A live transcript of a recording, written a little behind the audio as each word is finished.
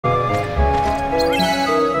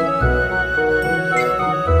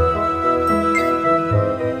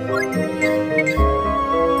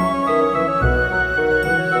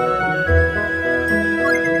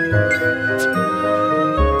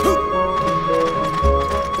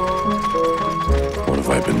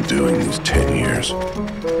doing these 10 years?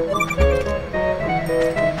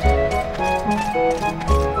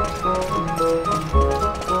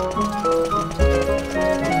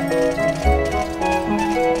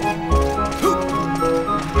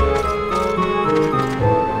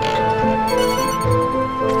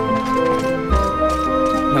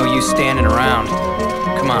 No use standing around.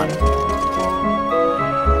 Come on.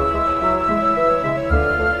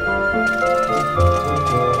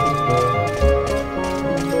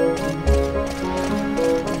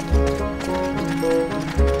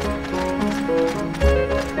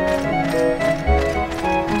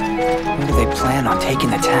 Where do they plan on taking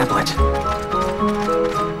the tablet?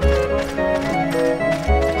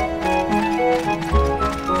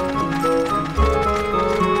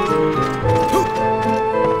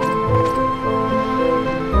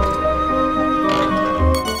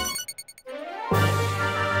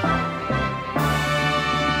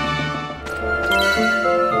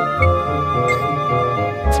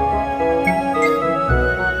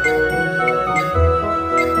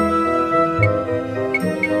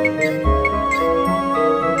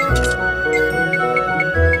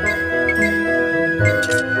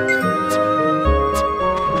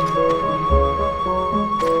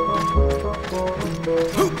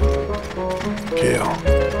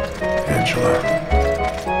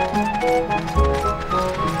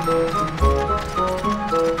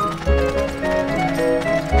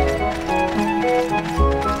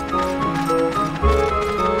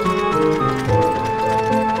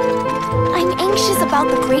 About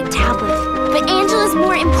the great tablet, but Angela's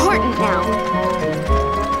more important now.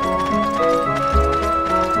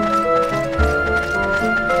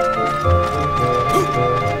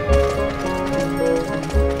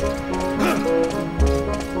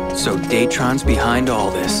 So Datron's behind all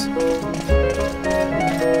this.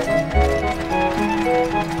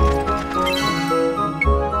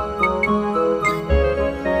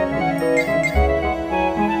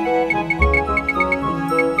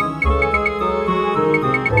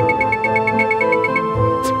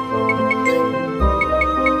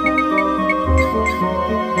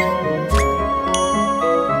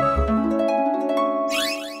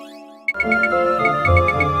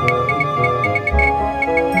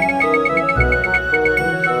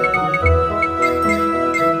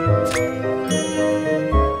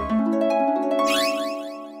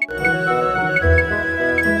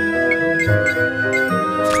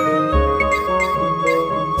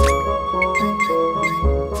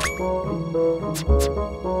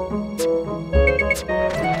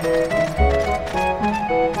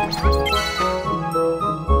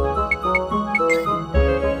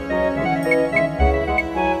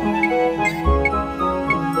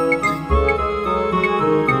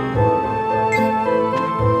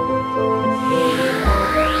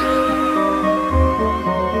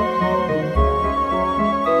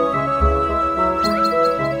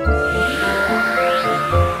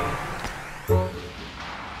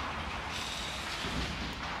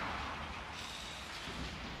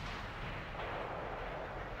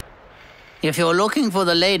 If you're looking for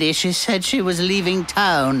the lady, she said she was leaving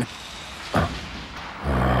town.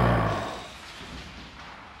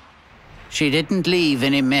 She didn't leave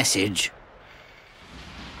any message.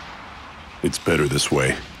 It's better this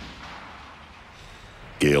way.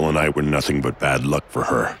 Gale and I were nothing but bad luck for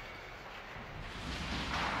her.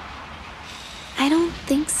 I don't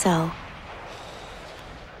think so.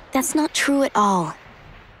 That's not true at all.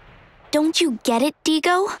 Don't you get it,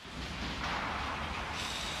 Digo?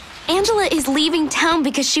 Angela is leaving town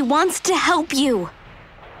because she wants to help you.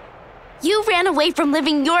 You ran away from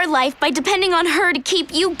living your life by depending on her to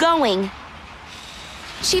keep you going.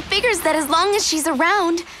 She figures that as long as she's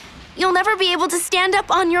around, you'll never be able to stand up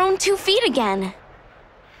on your own 2 feet again.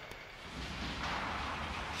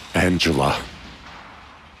 Angela.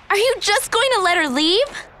 Are you just going to let her leave?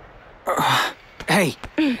 Hey,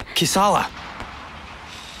 Kisala.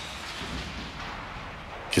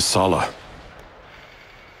 Kisala.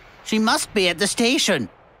 She must be at the station.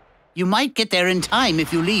 You might get there in time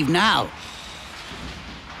if you leave now.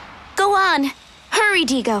 Go on. Hurry,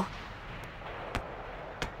 Digo.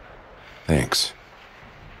 Thanks.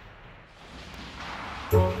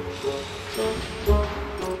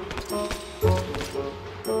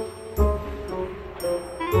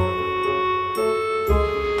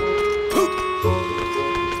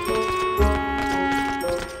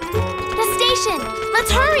 The station!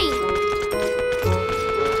 Let's hurry!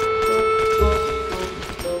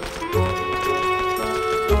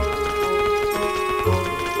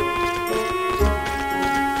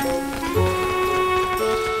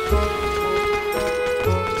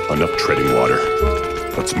 Enough treading water.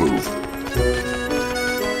 Let's move.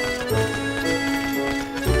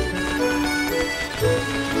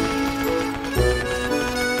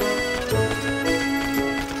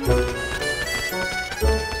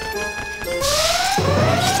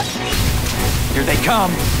 Here they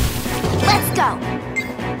come! Let's go!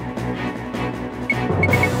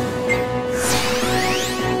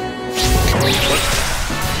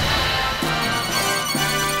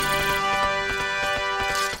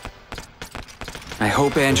 I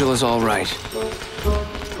hope Angela's all right.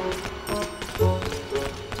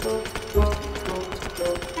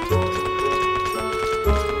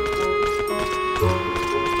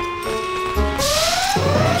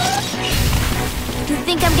 You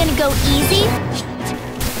think I'm gonna go easy?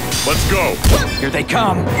 Let's go! Here they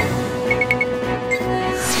come!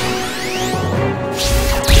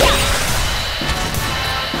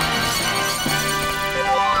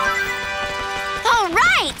 All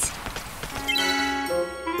right!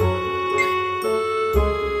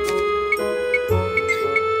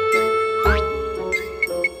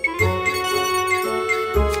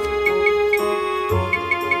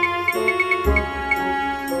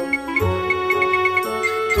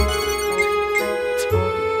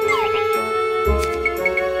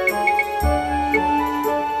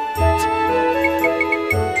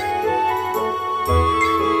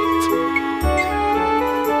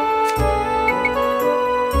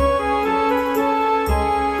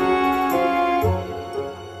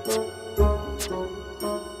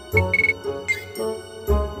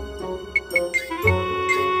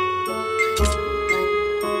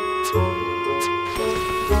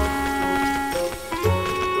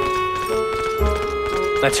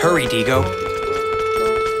 Let's hurry, Digo.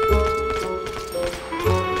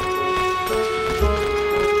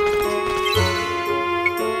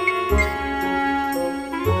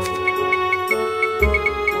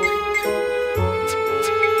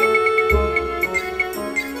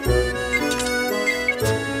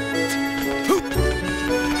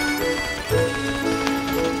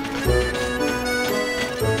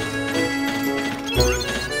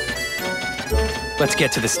 Let's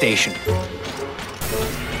get to the station.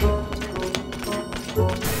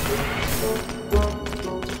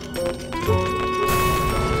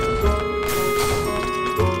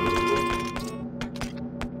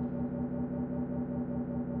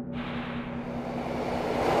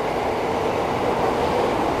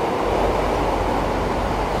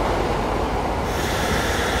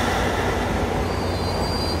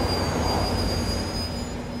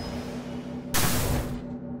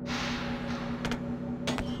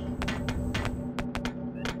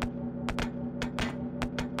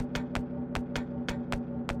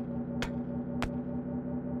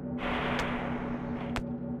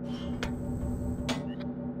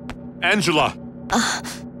 Angela!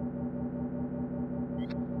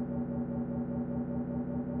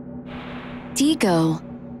 Digo.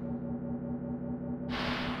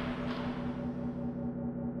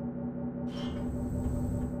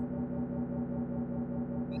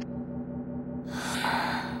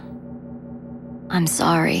 I'm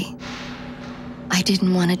sorry. I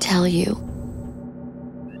didn't want to tell you.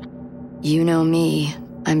 You know me.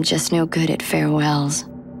 I'm just no good at farewells.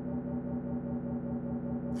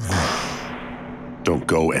 Don't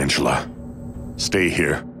go, Angela. Stay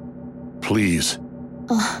here. Please.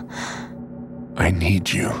 I need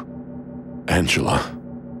you. Angela.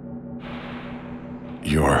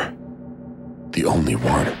 You're the only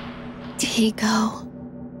one. Digo.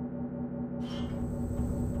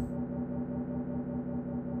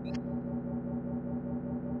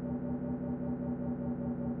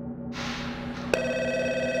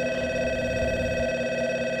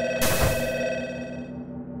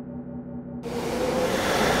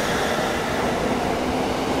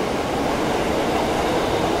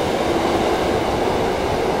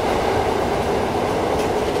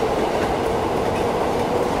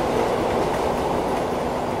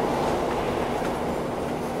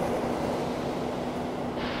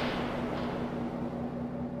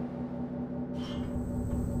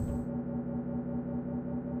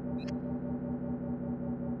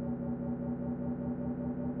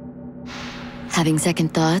 Having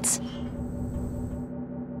second thoughts?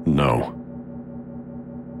 No.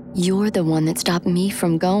 You're the one that stopped me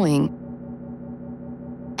from going.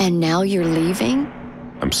 And now you're leaving?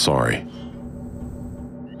 I'm sorry.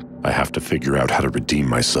 I have to figure out how to redeem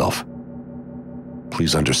myself.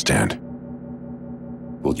 Please understand.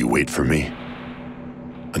 Will you wait for me?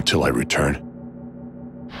 Until I return?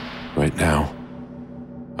 Right now,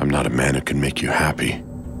 I'm not a man who can make you happy.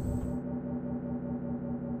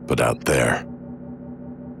 But out there,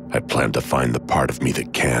 I plan to find the part of me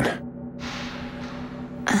that can.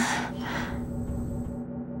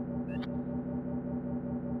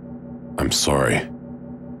 I'm sorry.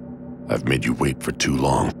 I've made you wait for too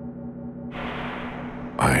long.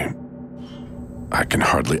 I can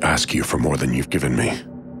hardly ask you for more than you've given me.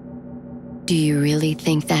 Do you really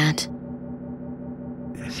think that?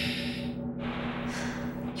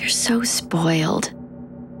 You're so spoiled.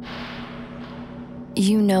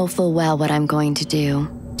 You know full well what I'm going to do,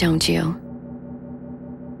 don't you?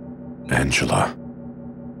 Angela.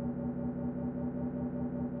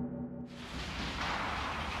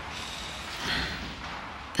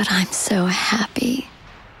 But I'm so happy.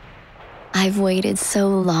 I've waited so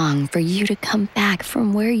long for you to come back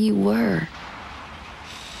from where you were.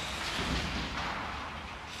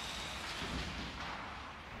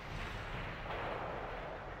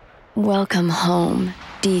 Welcome home,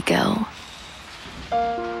 Digo.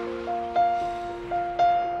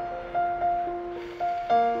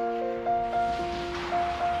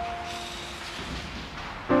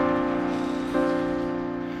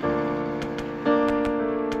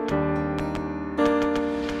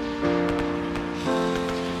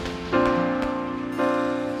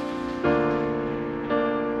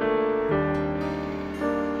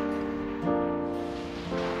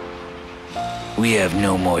 We have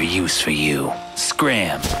no more use for you.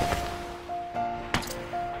 Scram.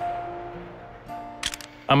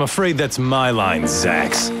 I'm afraid that's my line,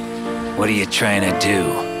 Zax. What are you trying to do?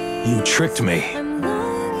 You tricked me.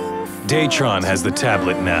 Datron has the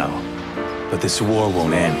tablet now, but this war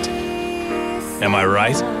won't end. Am I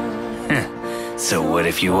right? So what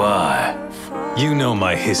if you are? You know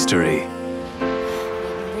my history.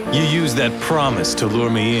 You used that promise to lure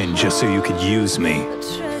me in just so you could use me.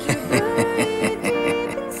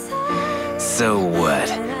 So what?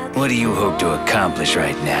 What do you hope to accomplish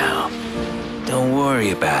right now? Don't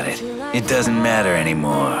worry about it. It doesn't matter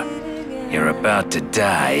anymore. You're about to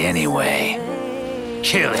die anyway.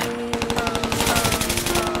 Kill him.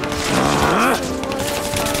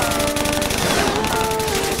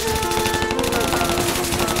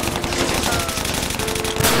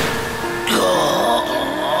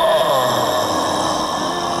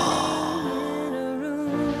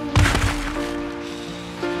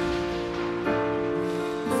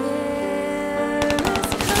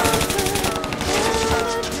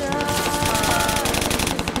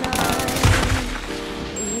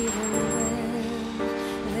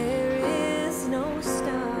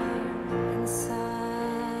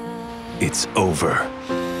 It's over.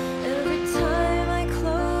 Every time I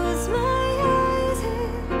close my eyes,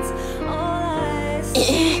 it's all I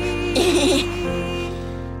see.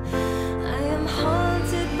 I am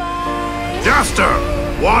haunted by Jaster!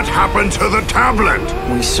 What happened to the tablet?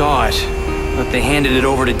 We saw it, but they handed it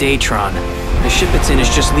over to Datron. The ship it's in is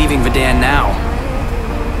just leaving Verdan now.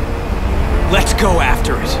 Let's go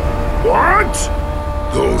after it. What?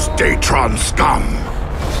 Those Datron scum!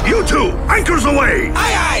 You two, anchors away! Aye,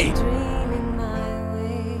 aye! dreaming my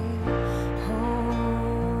way home.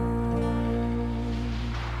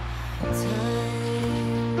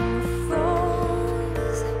 Time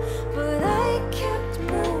froze, but I kept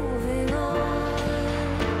moving on.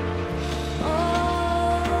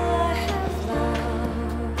 All I have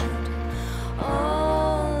loved,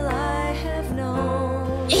 all I have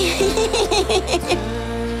known.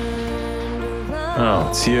 Oh,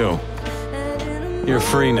 it's you. You're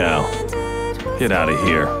free now. Get out of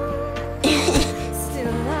here.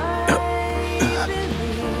 Still I believe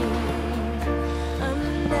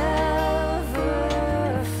I'm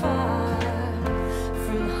never far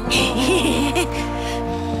from home.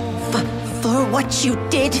 For what you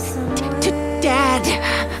did to Dad.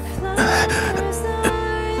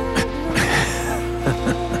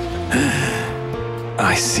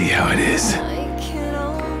 I see how it is. I can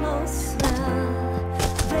almost smell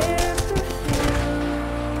their perfume.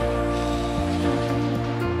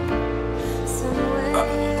 Somewhere a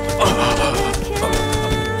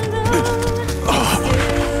candle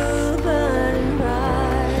still burning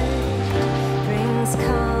bright brings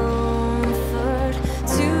comfort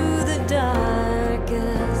to the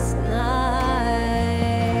darkest night.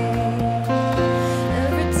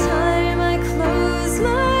 Every time I close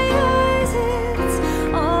my eyes, it's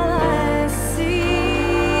all I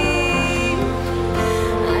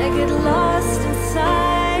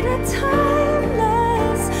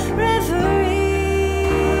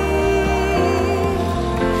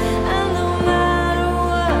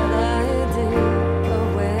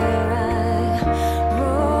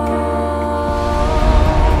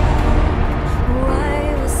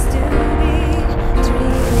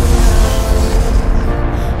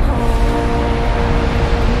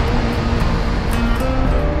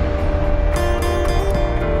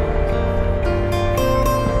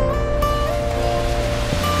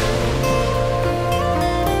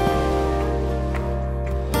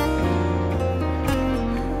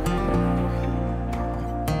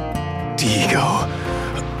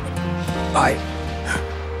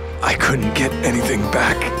I couldn't get anything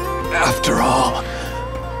back after all.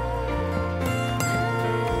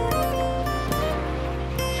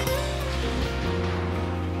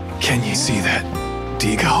 Can you see that,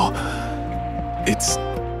 Digo? It's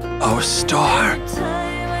our star.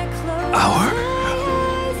 Our...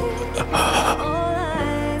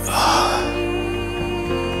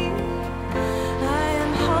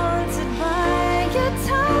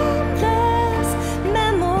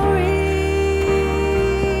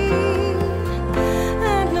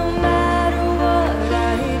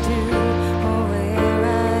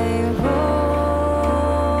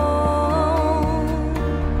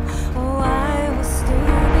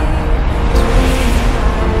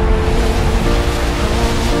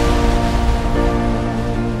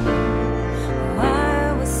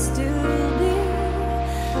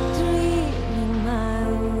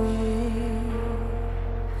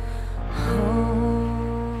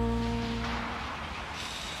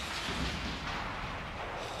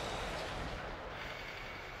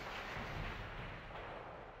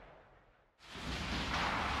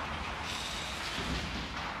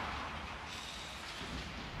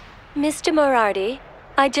 Mr. Morarty,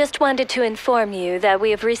 I just wanted to inform you that we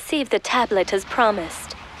have received the tablet as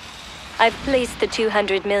promised. I've placed the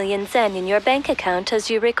 200 million Zen in your bank account as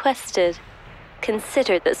you requested.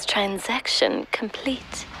 Consider this transaction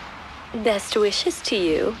complete. Best wishes to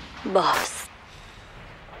you, boss.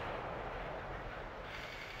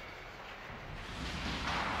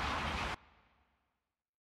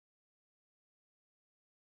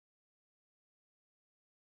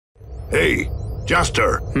 Hey,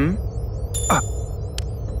 Jaster.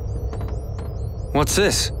 What's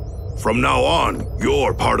this? From now on,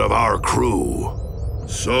 you're part of our crew.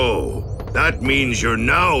 So, that means you're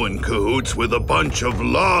now in cahoots with a bunch of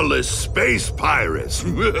lawless space pirates.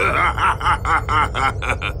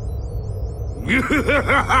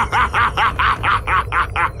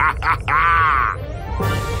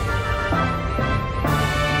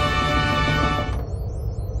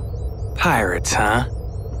 Pirates, huh?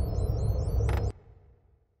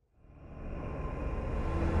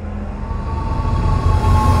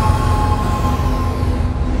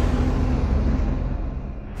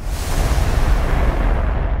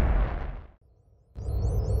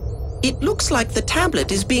 It looks like the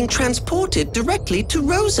tablet is being transported directly to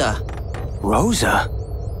Rosa. Rosa?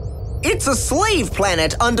 It's a slave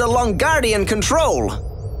planet under Longardian control.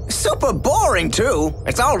 Super boring, too.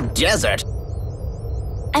 It's all desert.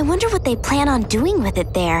 I wonder what they plan on doing with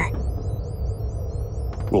it there.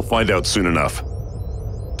 We'll find out soon enough.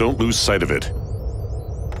 Don't lose sight of it.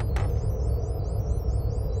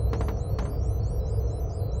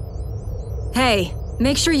 Hey,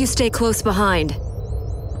 make sure you stay close behind.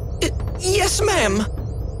 Yes, ma'am.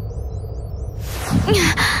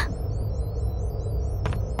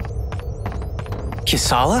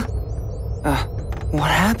 Kisala?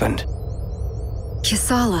 What happened?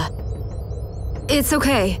 Kisala. It's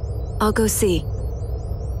okay. I'll go see.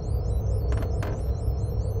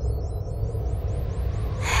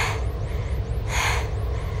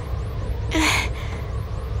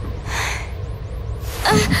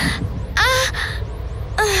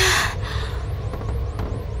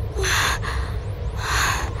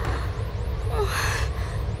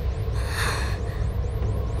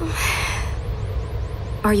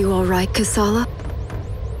 Are you all right, Kisala?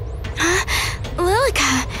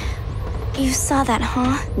 Lilica! You saw that,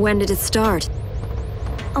 huh? When did it start?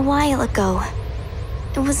 A while ago.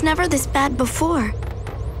 It was never this bad before.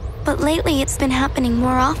 But lately it's been happening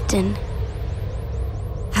more often.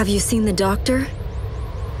 Have you seen the doctor?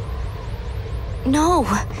 No.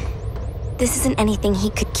 This isn't anything he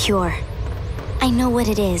could cure. I know what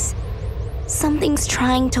it is. Something's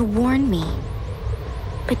trying to warn me.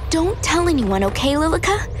 But don't tell anyone, okay,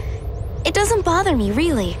 Lilica? It doesn't bother me,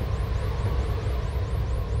 really.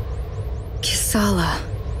 Kisala.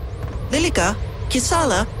 Lilica,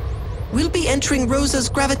 Kisala, we'll be entering Rosa's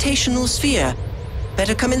gravitational sphere.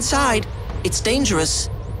 Better come inside. It's dangerous.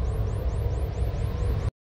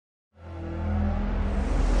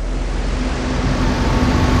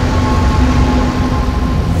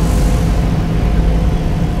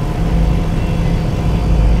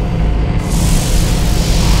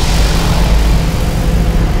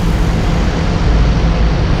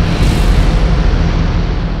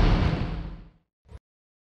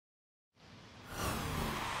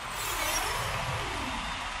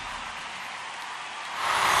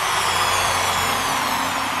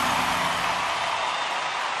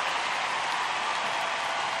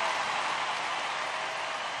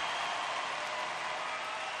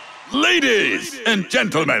 Ladies and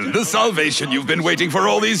gentlemen, the salvation you've been waiting for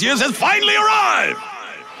all these years has finally arrived!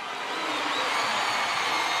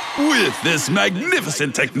 With this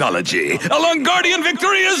magnificent technology, a Longardian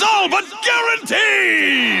victory is all but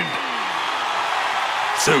guaranteed!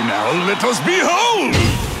 So now let us behold!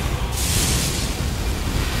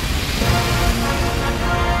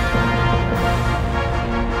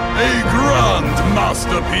 A grand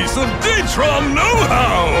masterpiece of Datron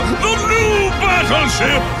know-how! The new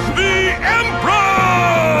battleship, the Emperor!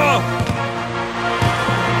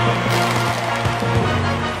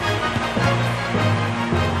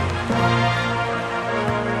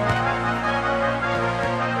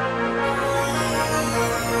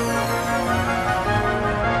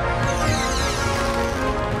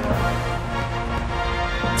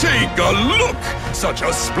 Take a look! Such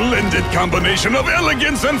a splendid combination of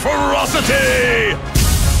elegance and ferocity!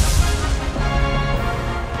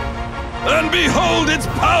 And behold its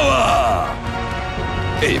power!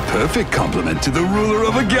 A perfect complement to the ruler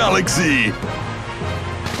of a galaxy!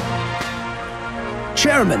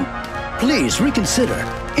 Chairman, please reconsider.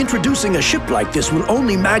 Introducing a ship like this will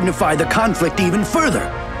only magnify the conflict even further.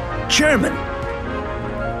 Chairman!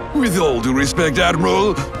 With all due respect,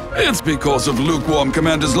 Admiral, it's because of lukewarm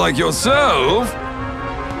commanders like yourself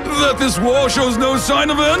that this war shows no sign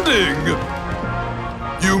of ending.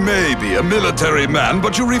 You may be a military man,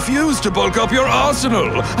 but you refuse to bulk up your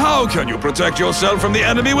arsenal. How can you protect yourself from the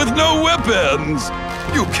enemy with no weapons?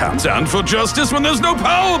 You can't stand for justice when there's no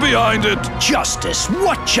power behind it. Justice?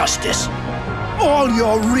 What justice? All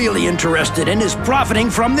you're really interested in is profiting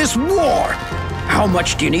from this war. How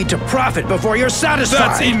much do you need to profit before you're satisfied?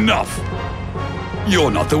 That's enough!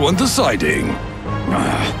 You're not the one deciding.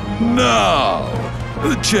 Now,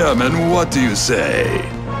 Chairman, what do you say?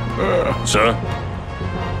 Sir?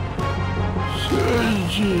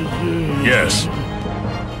 Yes.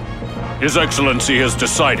 His Excellency has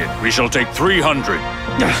decided we shall take 300.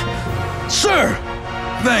 Sir!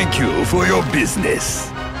 Thank you for your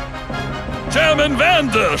business. Chairman Van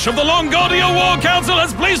Dersch of the Longardia War Council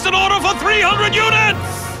has placed an order for 300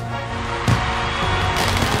 units!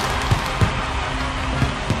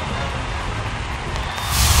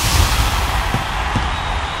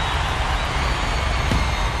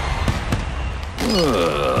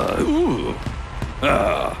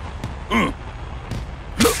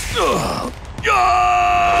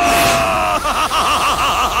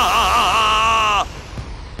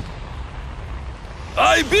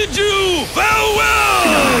 I bid you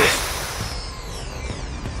farewell!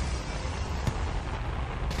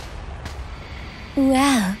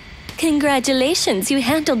 Wow. Congratulations, you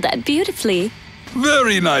handled that beautifully.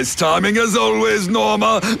 Very nice timing as always,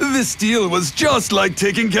 Norma. This deal was just like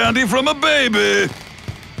taking candy from a baby.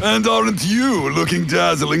 And aren't you looking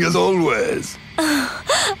dazzling as always?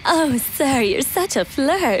 Oh, sir, you're such a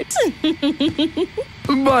flirt.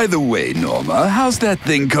 By the way, Norma, how's that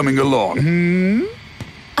thing coming along,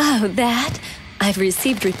 Oh, that? I've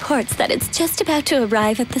received reports that it's just about to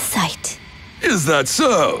arrive at the site. Is that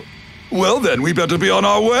so? Well then, we better be on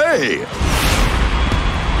our way.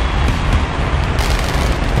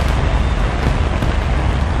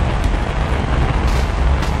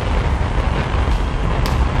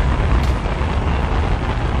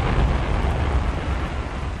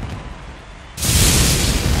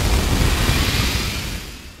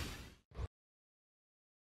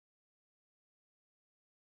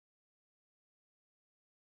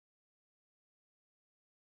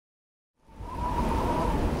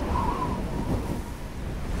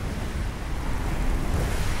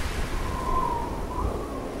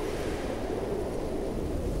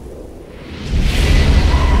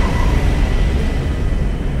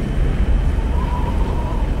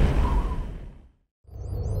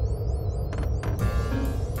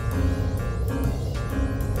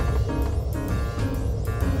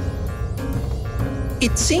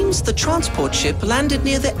 It seems the transport ship landed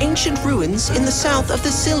near the ancient ruins in the south of the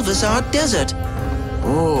Silverzard Desert.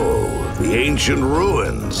 Oh, the ancient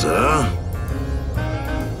ruins, huh?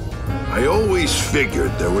 I always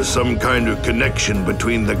figured there was some kind of connection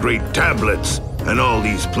between the great tablets and all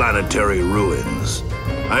these planetary ruins.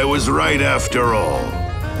 I was right after all.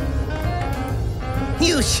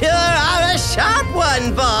 You sure are a sharp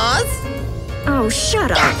one, boss! Oh,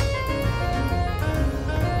 shut up!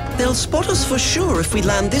 They'll spot us for sure if we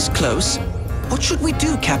land this close. What should we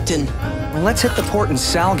do, Captain? Well, let's hit the port in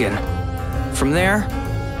Salgan. From there,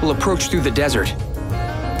 we'll approach through the desert.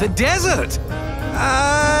 The desert?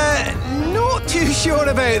 Not too sure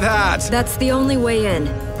about that. That's the only way in.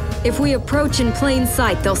 If we approach in plain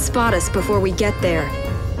sight, they'll spot us before we get there.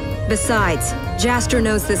 Besides, Jaster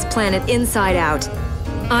knows this planet inside out.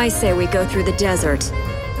 I say we go through the desert.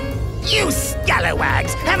 You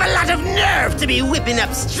scalawags have a lot of nerve to be whipping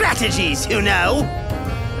up strategies, you know.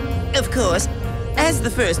 Of course, as the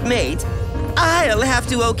first mate, I'll have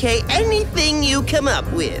to okay anything you come up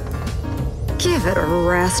with. Give it a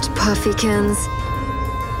rest, Puffykins.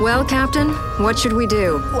 Well, Captain, what should we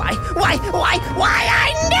do? Why,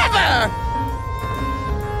 I never!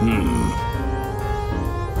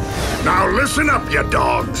 Now listen up, you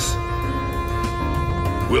dogs.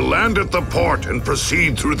 We'll land at the port and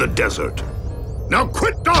proceed through the desert. Now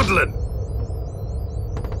quit dawdling!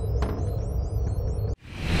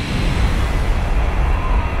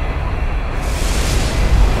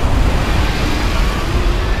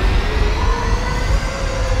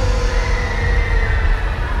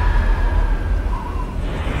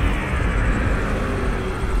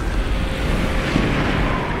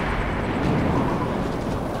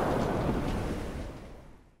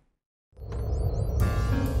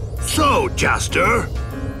 So, Jaster,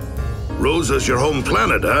 Rosa's your home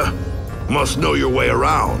planet, huh? Must know your way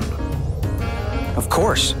around. Of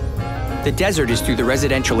course. The desert is through the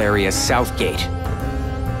residential area's south gate.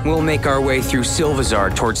 We'll make our way through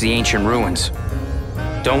Silvazar towards the ancient ruins.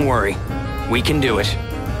 Don't worry, we can do it.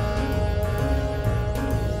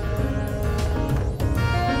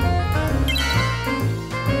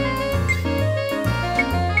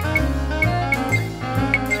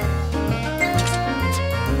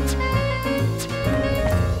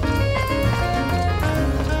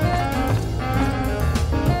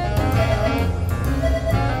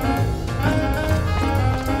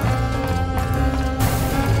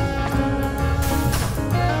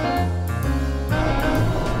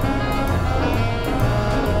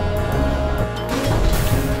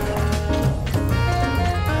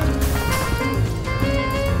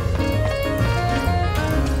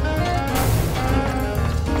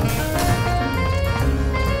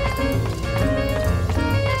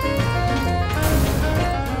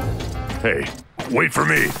 Hey, wait for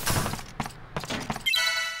me.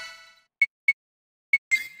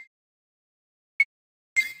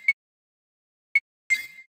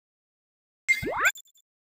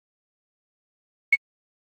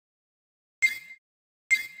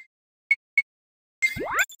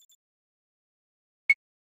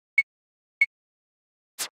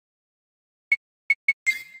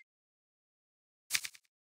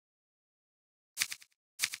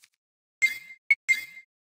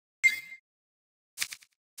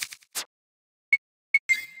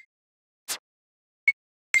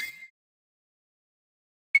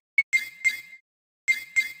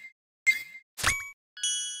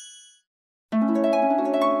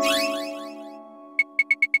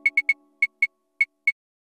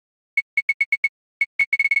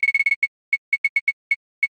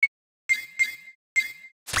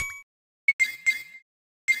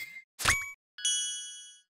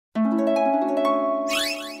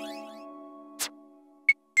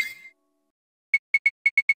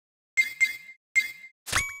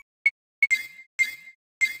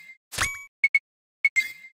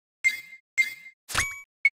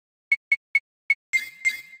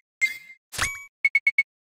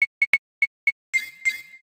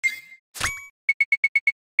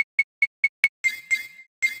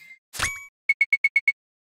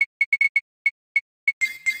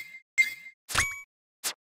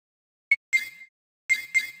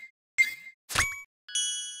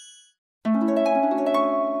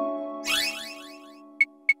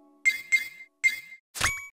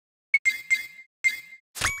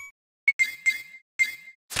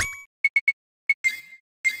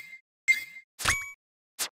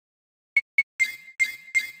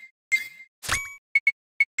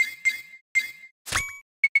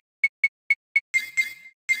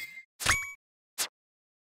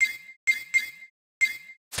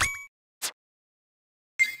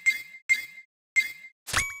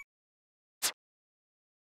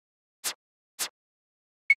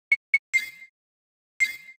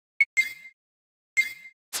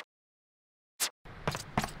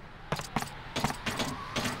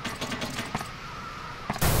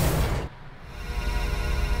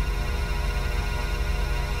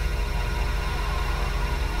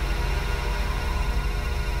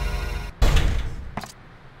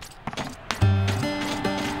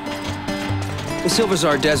 The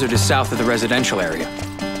Silvazar Desert is south of the residential area.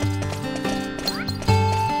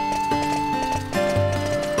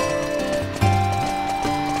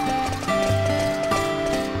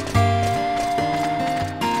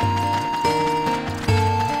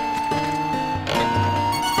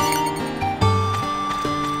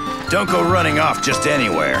 Don't go running off just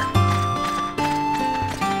anywhere.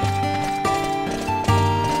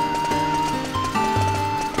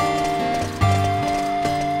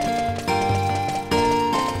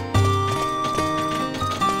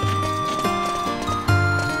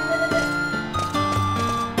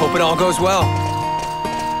 it all goes well.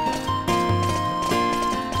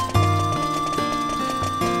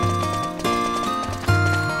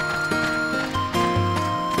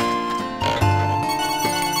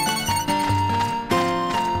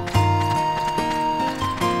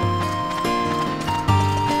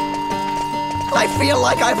 I feel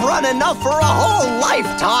like I've run enough for a whole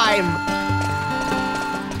lifetime!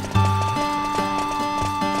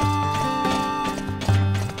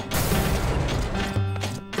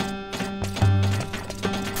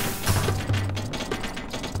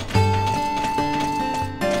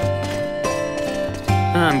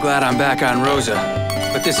 I'm glad I'm back on Rosa,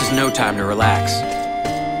 but this is no time to relax.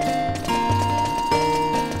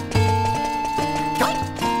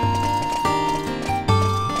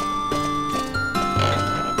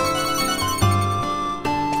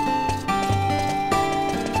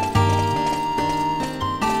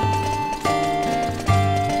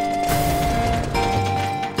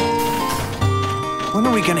 When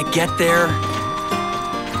are we gonna get there?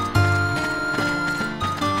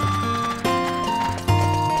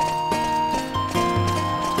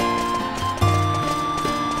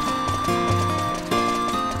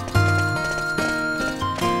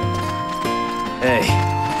 Hey,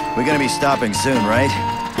 we're gonna be stopping soon, right?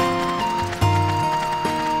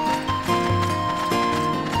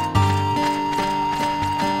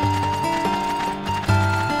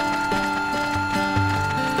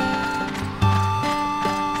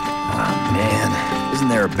 Oh man, isn't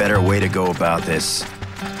there a better way to go about this?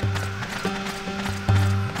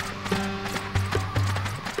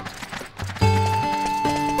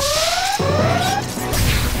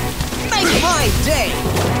 Make my day!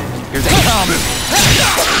 Here they come!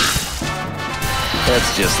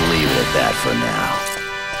 Let's just leave it at that for now.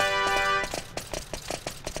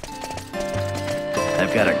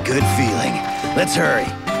 I've got a good feeling. Let's hurry.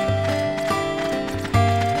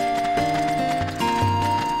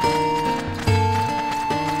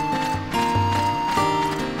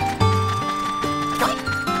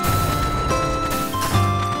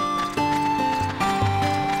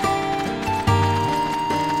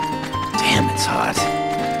 Damn, it's hot.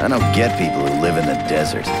 I don't get people who live in the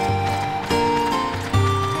desert.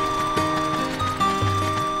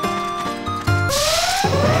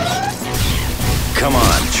 Come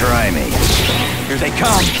on, try me. Here they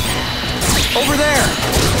come! Over there!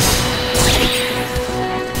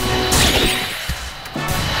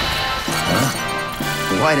 Huh?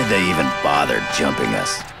 Why did they even bother jumping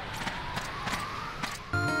us?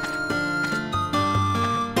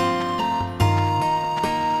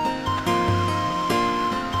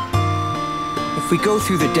 If we go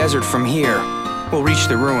through the desert from here, we'll reach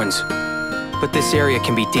the ruins. But this area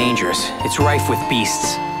can be dangerous. It's rife with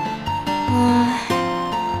beasts.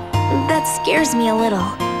 That scares me a little.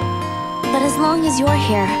 But as long as you're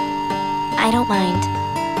here, I don't mind.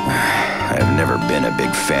 I've never been a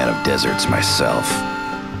big fan of deserts myself.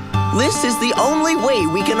 This is the only way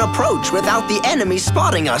we can approach without the enemy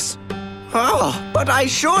spotting us. Oh, but I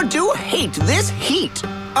sure do hate this heat.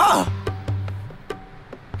 Oh.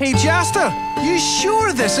 Hey, Jaster, you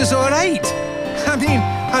sure this is all right? I mean,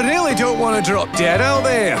 I really don't want to drop dead out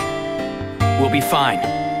there. We'll be fine.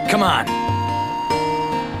 Come on.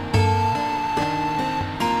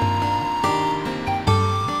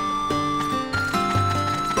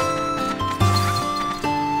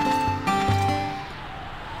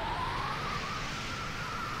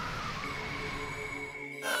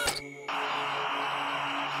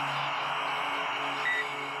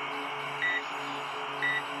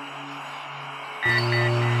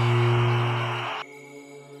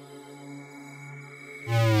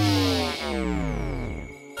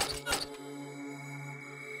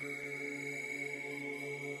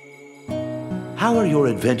 How are your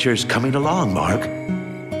adventures coming along, Mark?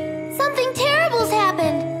 Something terrible's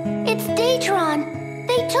happened. It's Datron.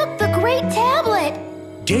 They took the Great Tablet.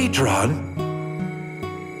 Datron?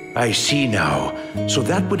 I see now. So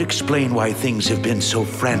that would explain why things have been so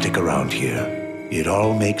frantic around here. It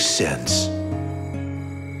all makes sense.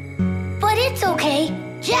 But it's okay.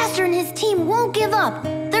 Jaster and his team won't give up.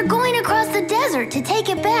 They're going across the desert to take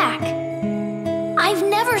it back. I've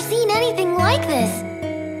never seen anything like this.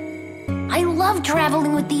 I love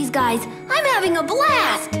traveling with these guys. I'm having a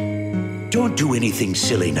blast! Don't do anything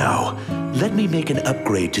silly now. Let me make an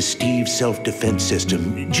upgrade to Steve's self-defense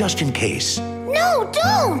system, just in case. No,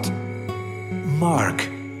 don't! Mark.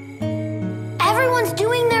 Everyone's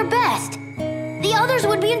doing their best. The others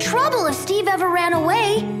would be in trouble if Steve ever ran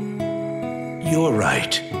away. You're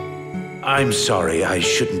right. I'm sorry, I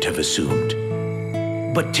shouldn't have assumed.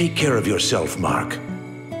 But take care of yourself, Mark.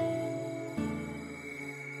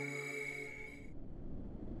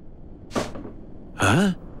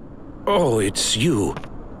 Oh, it's you.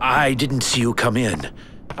 I didn't see you come in.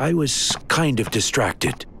 I was kind of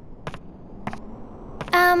distracted.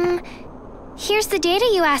 Here's the data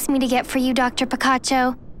you asked me to get for you, Dr.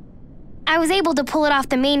 Picacho. I was able to pull it off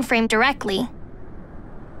the mainframe directly.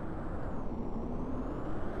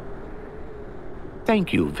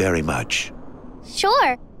 Thank you very much.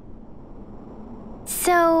 Sure.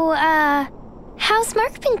 So, how's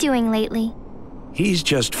Mark been doing lately? He's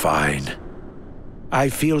just fine. I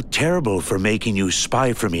feel terrible for making you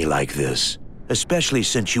spy for me like this, especially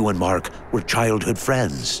since you and Mark were childhood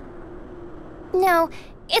friends. No,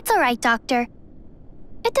 it's all right, Doctor.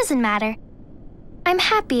 It doesn't matter. I'm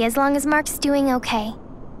happy as long as Mark's doing okay.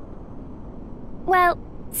 Well,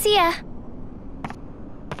 see ya.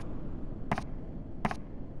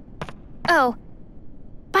 Oh,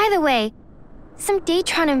 by the way, some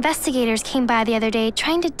Datron investigators came by the other day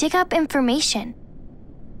trying to dig up information.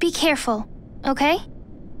 Be careful, okay?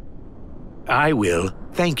 I will.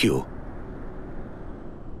 Thank you.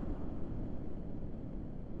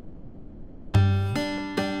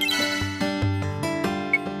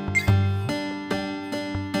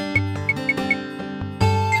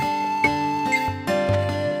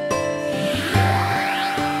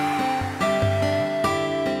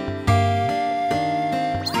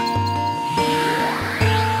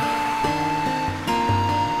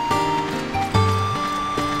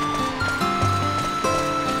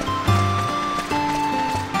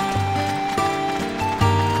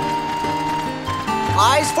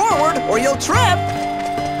 Eyes forward, or you'll trip!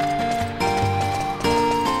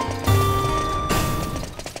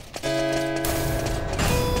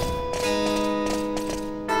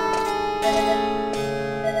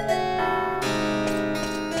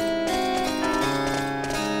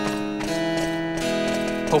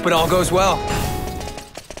 Hope it all goes well.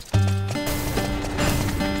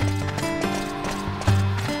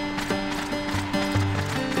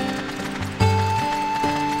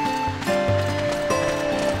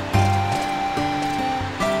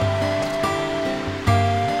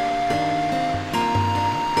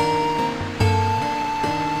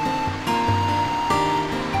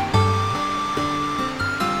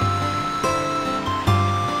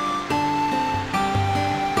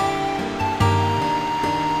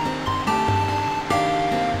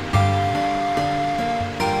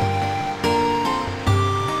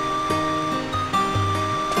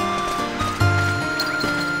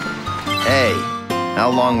 Hey, how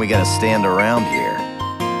long we gonna stand around here?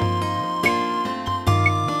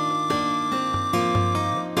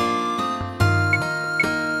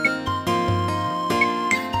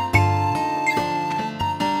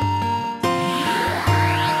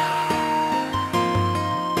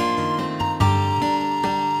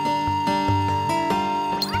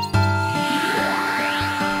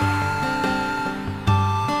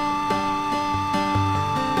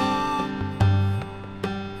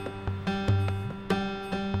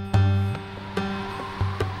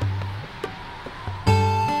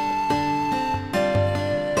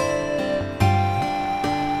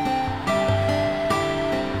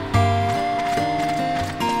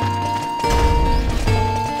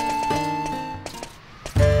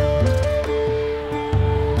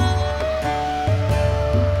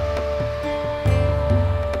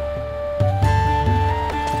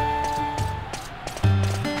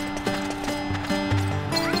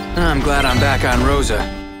 I'm glad I'm back on Rosa,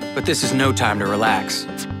 but this is no time to relax.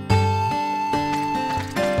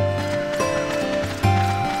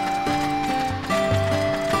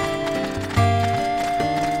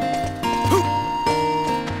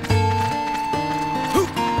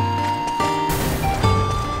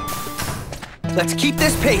 Let's keep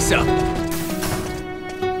this pace up.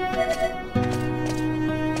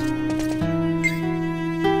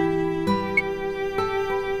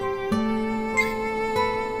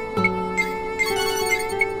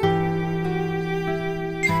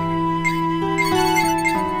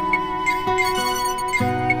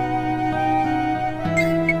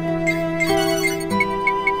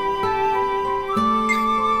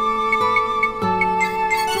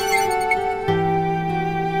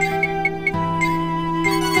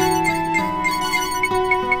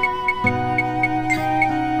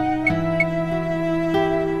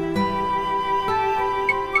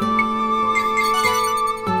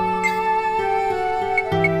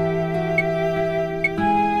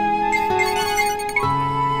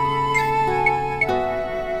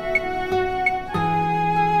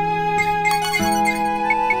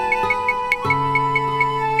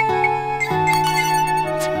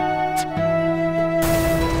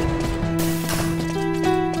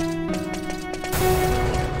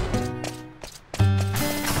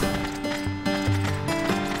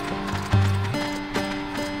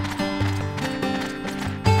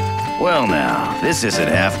 now, this isn't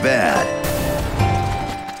half bad.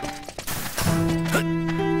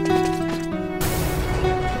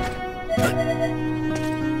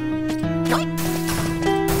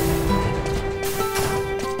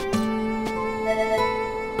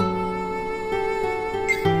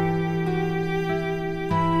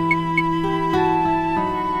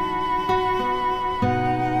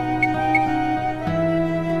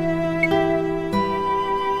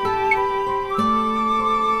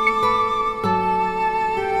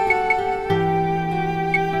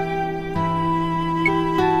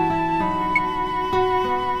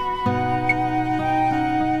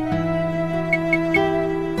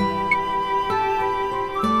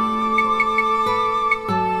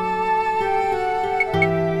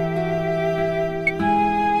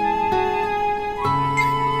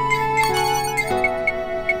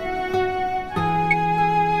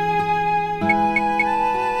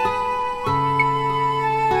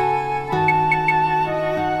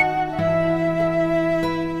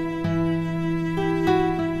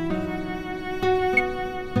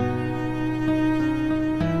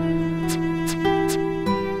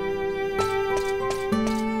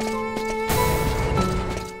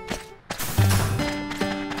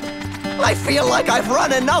 I feel like I've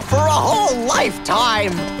run enough for a whole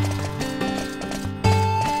lifetime!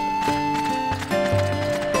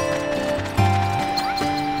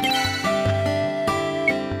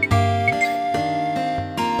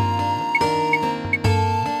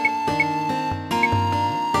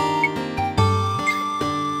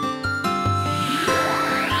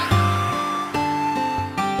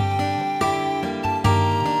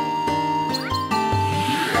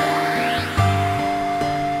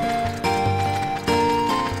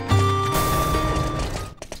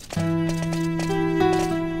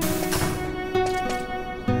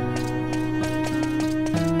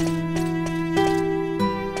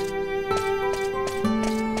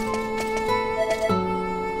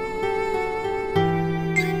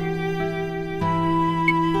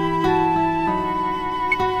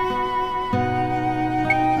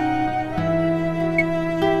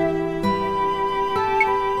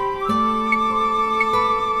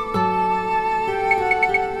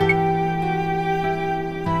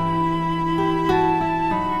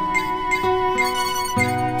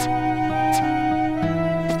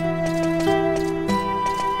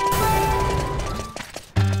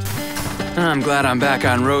 I'm glad I'm back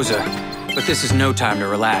on Rosa, but this is no time to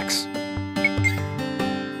relax.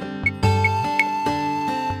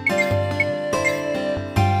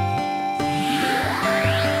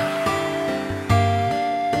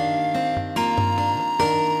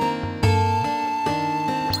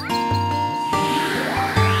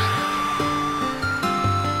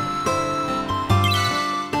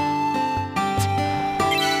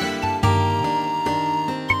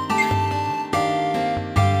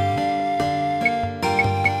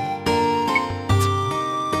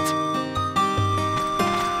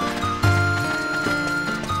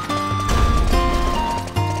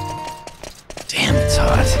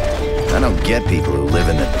 I don't get people who live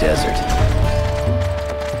in the desert.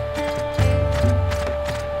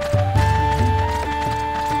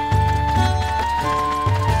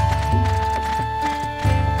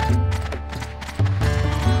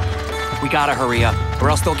 We gotta hurry up, or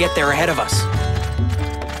else they'll get there ahead of us.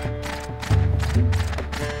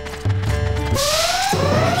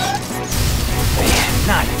 Man,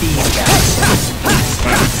 not these guys.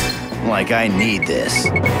 Like I need this.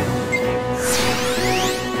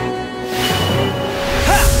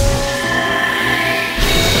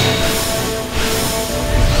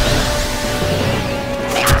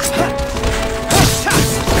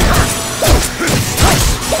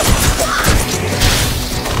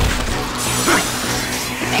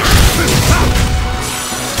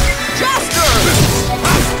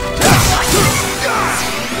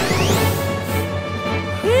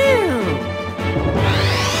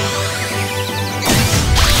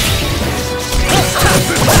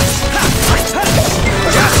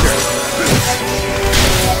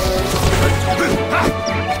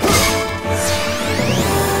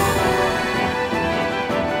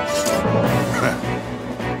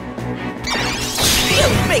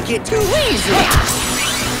 Make it too easy!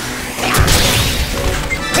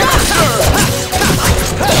 Jaster!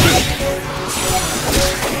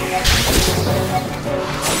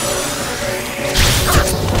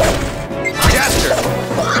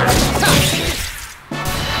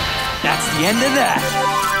 That's the end of that.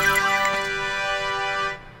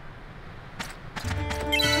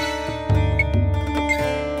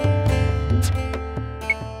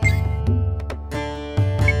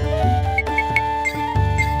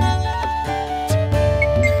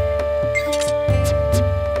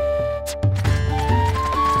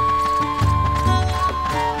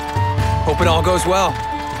 Hope it all goes well.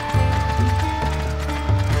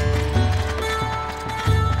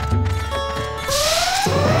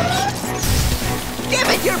 Give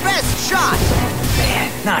it your best shot!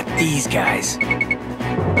 Man, not these guys.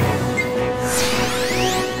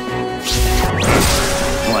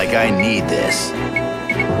 Like I need this.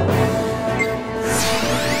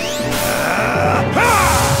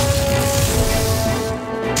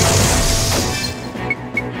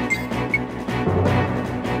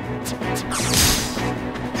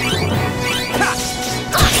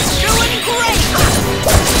 Doing great!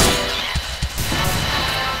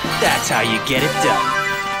 That's how you get it done.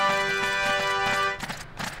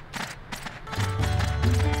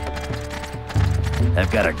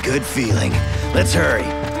 I've got a good feeling. Let's hurry.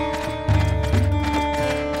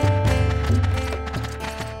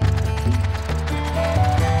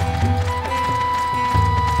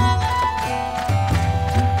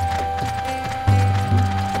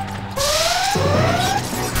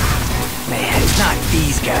 Man, not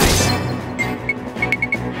these guys.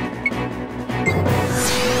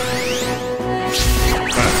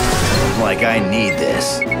 Like I need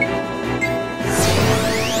this. Give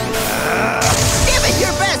it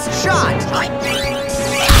your best shot!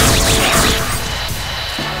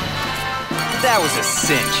 That was a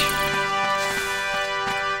cinch.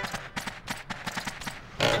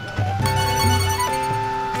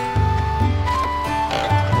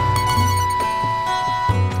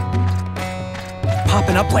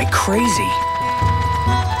 Popping up like crazy.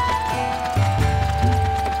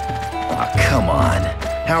 Oh, come on.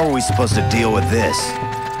 How are we supposed to deal with this?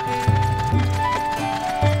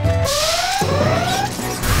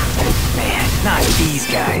 Man, not these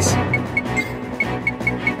guys.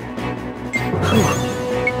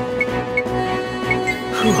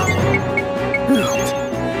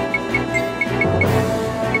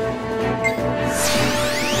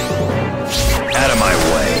 Out of my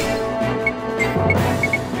way.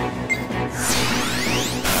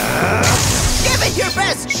 Give it your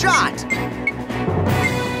best shot!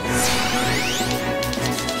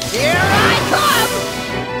 Here I come!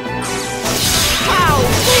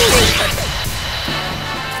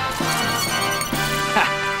 Ha!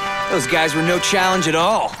 Those guys were no challenge at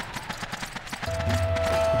all.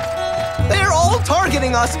 They're all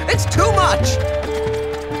targeting us! It's too much!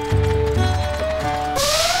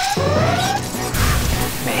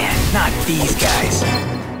 Man, not these guys.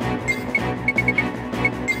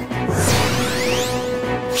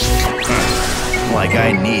 Like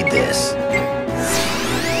I need this.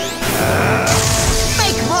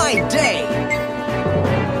 Make my day!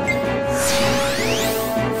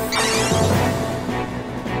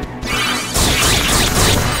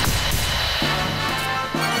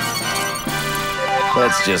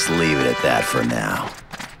 Let's just leave it at that for now.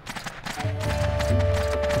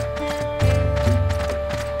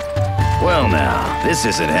 Well now, this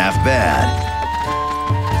isn't half bad.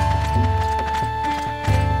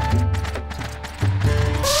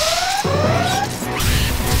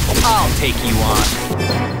 I'll take you on.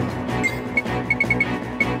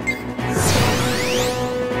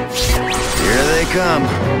 Here they come,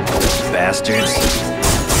 bastards.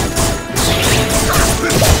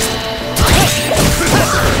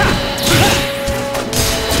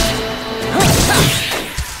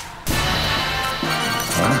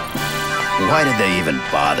 Huh? Why did they even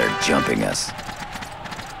bother jumping us?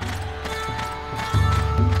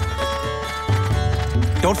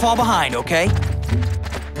 Don't fall behind, okay?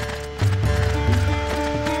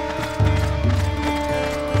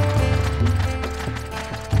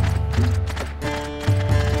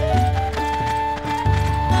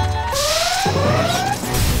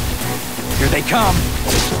 Here they come.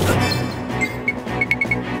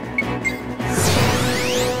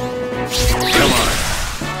 Come on.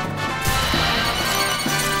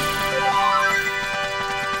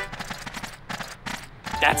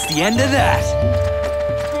 That's the end of that.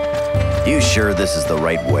 You sure this is the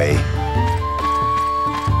right way?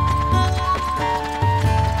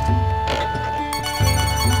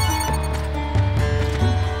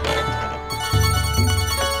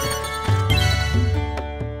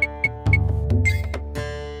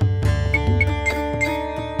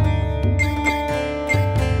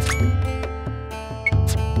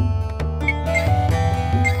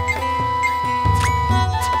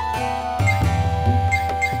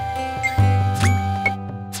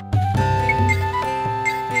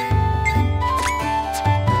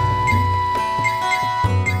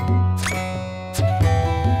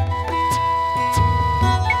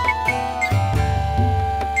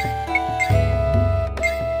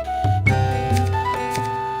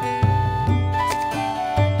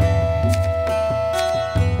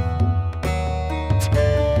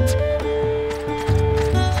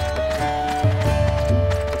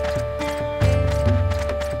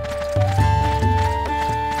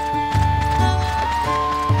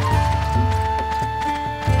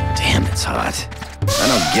 it's hot. I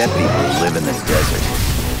don't get people who live in the desert.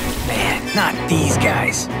 Man, not these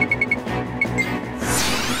guys.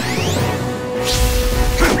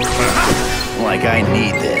 Like I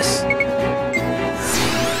need this.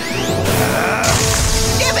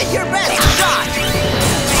 Give it your best shot!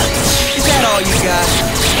 Is that all you got?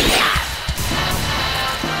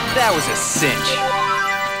 That was a cinch.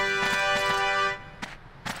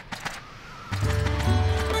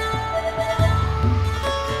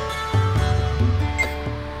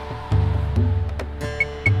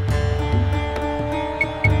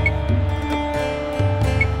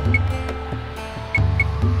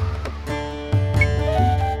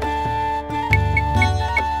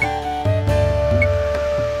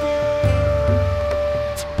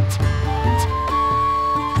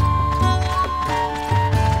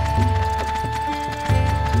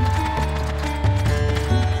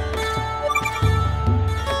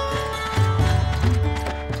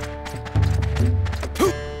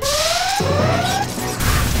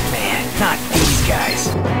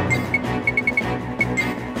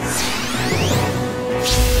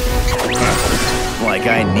 Like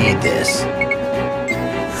I need this.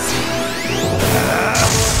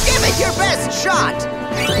 Give it your best shot!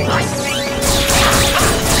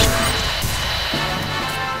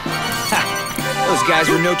 Ha! Those guys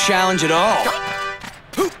were no challenge at all.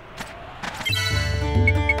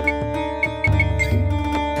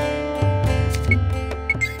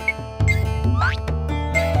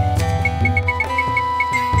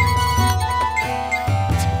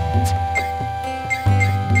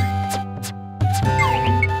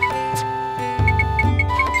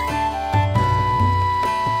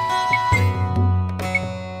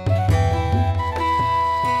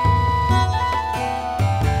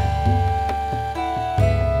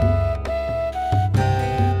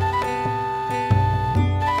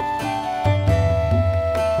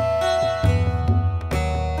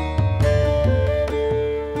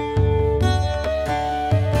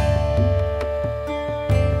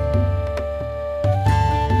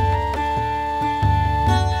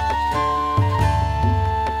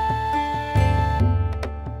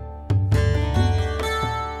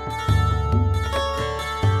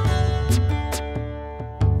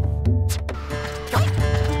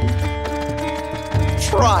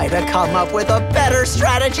 Try to come up with a better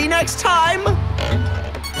strategy next time!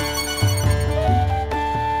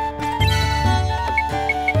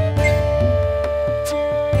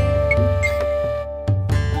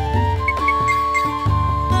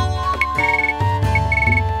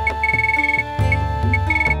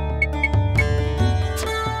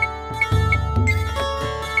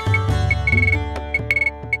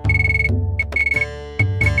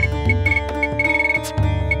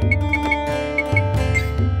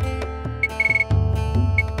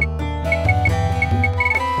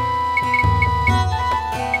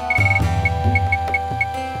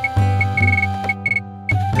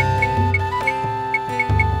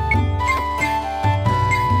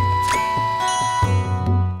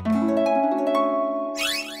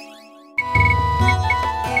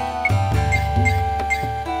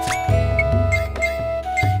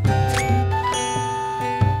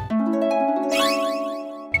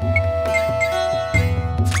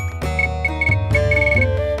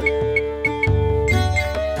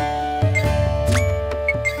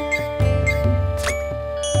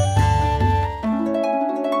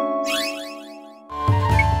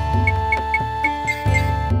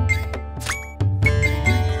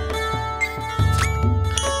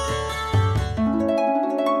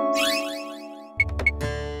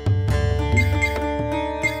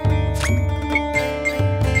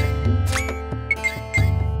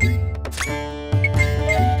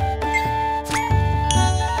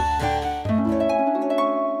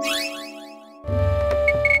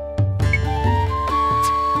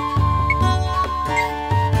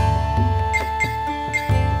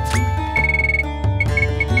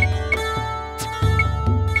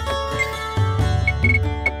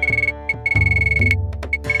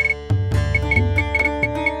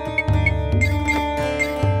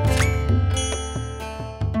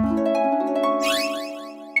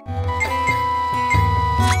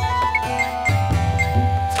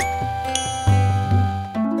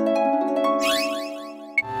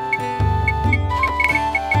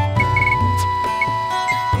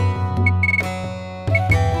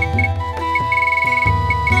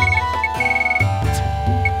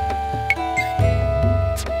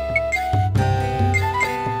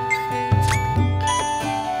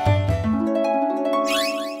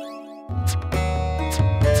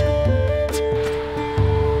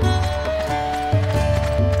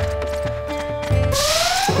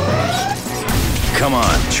 Come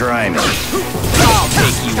on, try me. I'll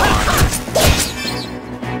take you on.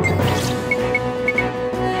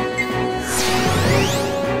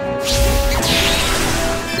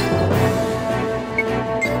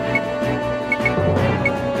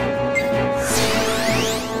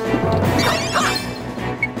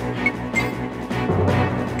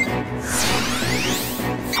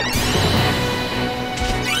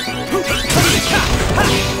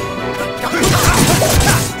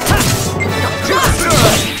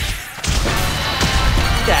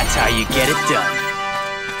 That's how you get it done.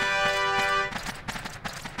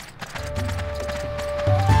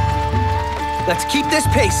 Let's keep this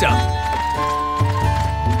pace up.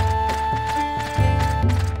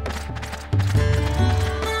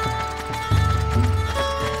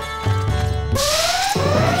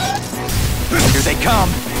 Here they come.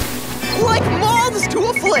 Like moths to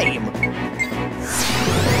a flame.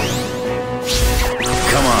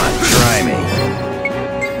 Come on, try me.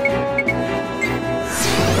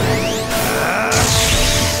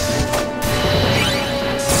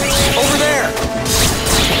 Over there!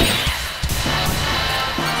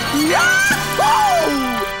 Yahoo!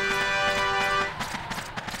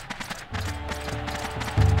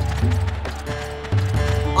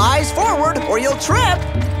 Eyes forward, or you'll trip!